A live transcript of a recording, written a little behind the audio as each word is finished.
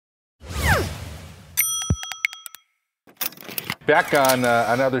Back on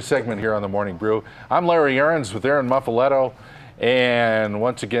another segment here on the Morning Brew. I'm Larry Aarons with Aaron Muffaletto, and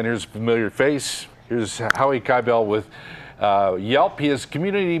once again, here's a familiar face. Here's Howie Kaibel with Yelp. He is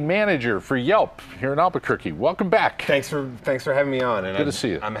community manager for Yelp here in Albuquerque. Welcome back. Thanks for having me on. And Good to see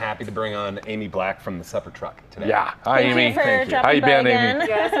you. I'm happy to bring on Amy Black from the Supper Truck today. Yeah. Hi, Amy. Thank you. How you been, Amy?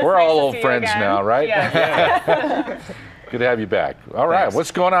 Yes, We're nice all to old see you friends again. now, right? Yeah. Good to have you back. All right. Thanks.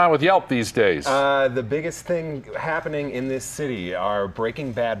 What's going on with Yelp these days? The biggest thing happening in this city are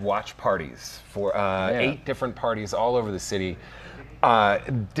Breaking Bad watch parties for 8 different parties all over the city.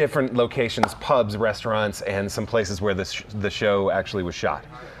 Different locations, pubs, restaurants, and some places where the show actually was shot.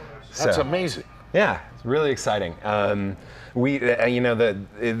 That's amazing. Yeah, it's really exciting.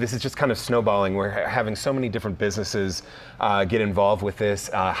 This is just kind of snowballing. We're having so many different businesses get involved with this,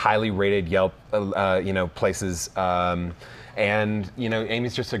 highly rated Yelp, places. And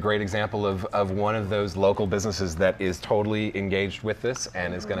Amy's just a great example of one of those local businesses that is totally engaged with this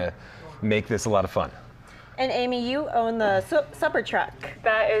and is going to make this a lot of fun. And Amy, you own the Supper Truck.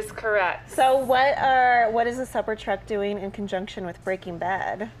 That is correct. So what is the Supper Truck doing in conjunction with Breaking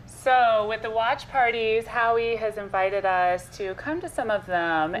Bad? So with the watch parties, Howie has invited us to come to some of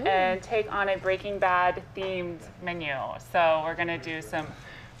them and take on a Breaking Bad themed menu. So we're gonna do some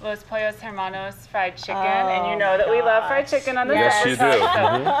Los Pollos Hermanos fried chicken, and you know that we love fried chicken on the Yes, you do.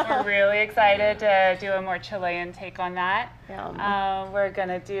 So we're really excited to do a more Chilean take on that. We're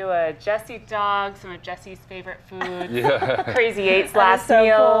gonna do a Jesse dog, some of Jesse's favorite foods. Crazy Eight's last so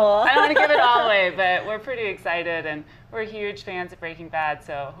meal. cool. I don't want to give it all away, but we're pretty excited, and we're huge fans of Breaking Bad,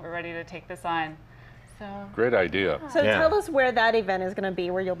 so we're ready to take this on. So Great idea. So tell us where that event is going to be,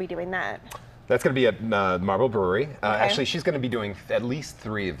 where you'll be doing that. That's going to be at Marble Brewery. Actually, she's going to be doing at least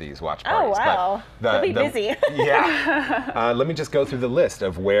 3 of these watch parties. Oh, wow. You'll be busy. Yeah. Let me just go through the list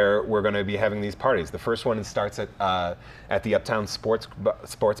of where we're going to be having these parties. The first one starts at the Uptown Sports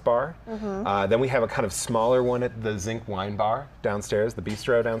Bar. Then we have a kind of smaller one at the Zinc Wine Bar downstairs, the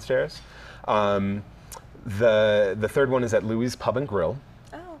bistro downstairs. The third one is at Louis Pub and Grill.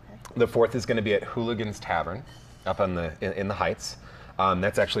 Oh, okay. The fourth is going to be at Hooligan's Tavern up on in the Heights.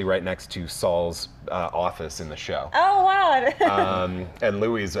 That's actually right next to Saul's office in the show. Oh, wow. And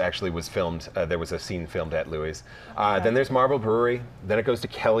Louis actually was filmed, there was a scene filmed at Louis. Then there's Marble Brewery, then it goes to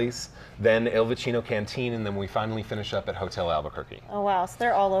Kelly's, then Il Vicino Canteen, and then we finally finish up at Hotel Albuquerque. Oh, wow. So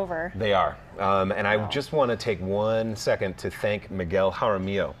they're all over. They are. And I just want to take 1 second to thank Miguel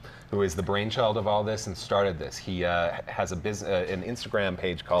Jaramillo, who is the brainchild of all this and started this. He has an Instagram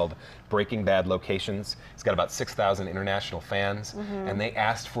page called Breaking Bad Locations. He's got about 6,000 international fans, and they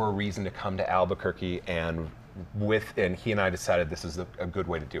asked for a reason to come to Albuquerque, and he and I decided this is a good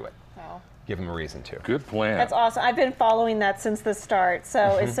way to do it. Wow. Give him a reason to. Good plan. That's awesome. I've been following that since the start,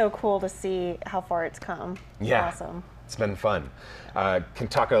 so it's so cool to see how far it's come. Yeah. Awesome. It's been fun. Can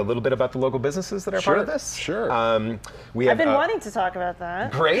talk a little bit about the local businesses that are part of this? Sure. I've been wanting to talk about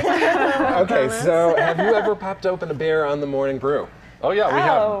that. Great. Okay, so have you ever popped open a beer on the Morning Brew? Oh, yeah, we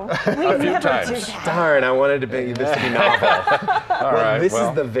have a few times. Darn, I wanted this to be novel. All right. This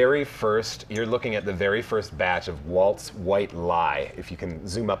is the very first, you're looking at the very first batch of Walt's White Lie. If you can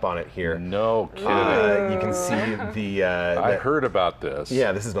zoom up on it here. No kidding. You can see the... I heard about this.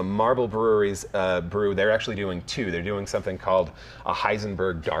 Yeah, this is the Marble Brewery's brew. They're actually doing 2. They're doing something called a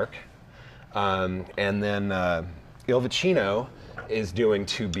Heisenberg Dark. And then Il Vicino is doing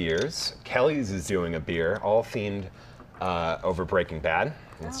 2 beers. Kelly's is doing a beer, all themed over Breaking Bad.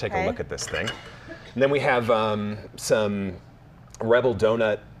 Let's take a look at this thing. And then we have some Rebel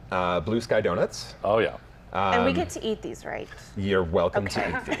Donut Blue Sky Donuts. Oh, yeah. And we get to eat these, right? You're welcome to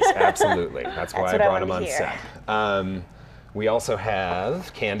eat these, absolutely. That's why I brought them on set. We also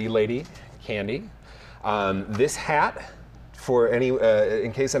have Candy Lady Candy. This hat, for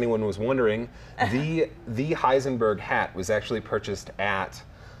in case anyone was wondering, the Heisenberg hat was actually purchased at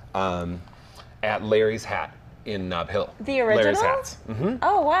Larry's Hat in Nob Hill. The original? Larry's Hats.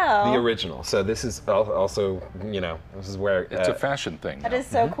 Oh, wow. The original. So this is also, this is where... It's a fashion thing now. That is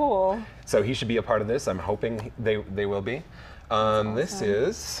so cool. So he should be a part of this. I'm hoping they will be. Awesome. This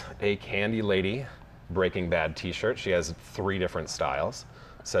is a Candy Lady Breaking Bad t-shirt. She has 3 different styles.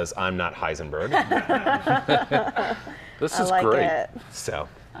 It says, "I'm not Heisenberg." This is like great. It. So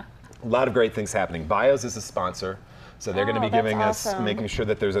a lot of great things happening. Bios is a sponsor. So they're going to be giving us, making sure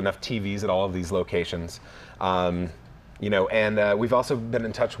that there's enough TVs at all of these locations. And we've also been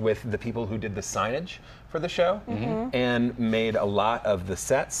in touch with the people who did the signage for the show and made a lot of the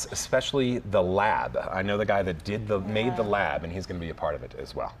sets, especially the lab. I know the guy that made the lab, and he's going to be a part of it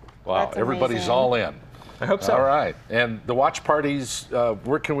as well. Wow, That's everybody's amazing. all in. I hope so. All right. And the watch parties,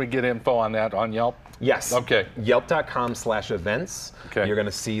 where can we get info on that? On Yelp? Yes. Okay. Yelp.com/events. Okay. You're going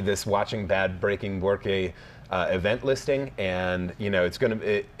to see this Watching Bad Breaking Borque event listing, and it's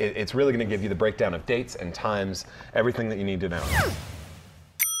really going to give you the breakdown of dates and times, everything that you need to know.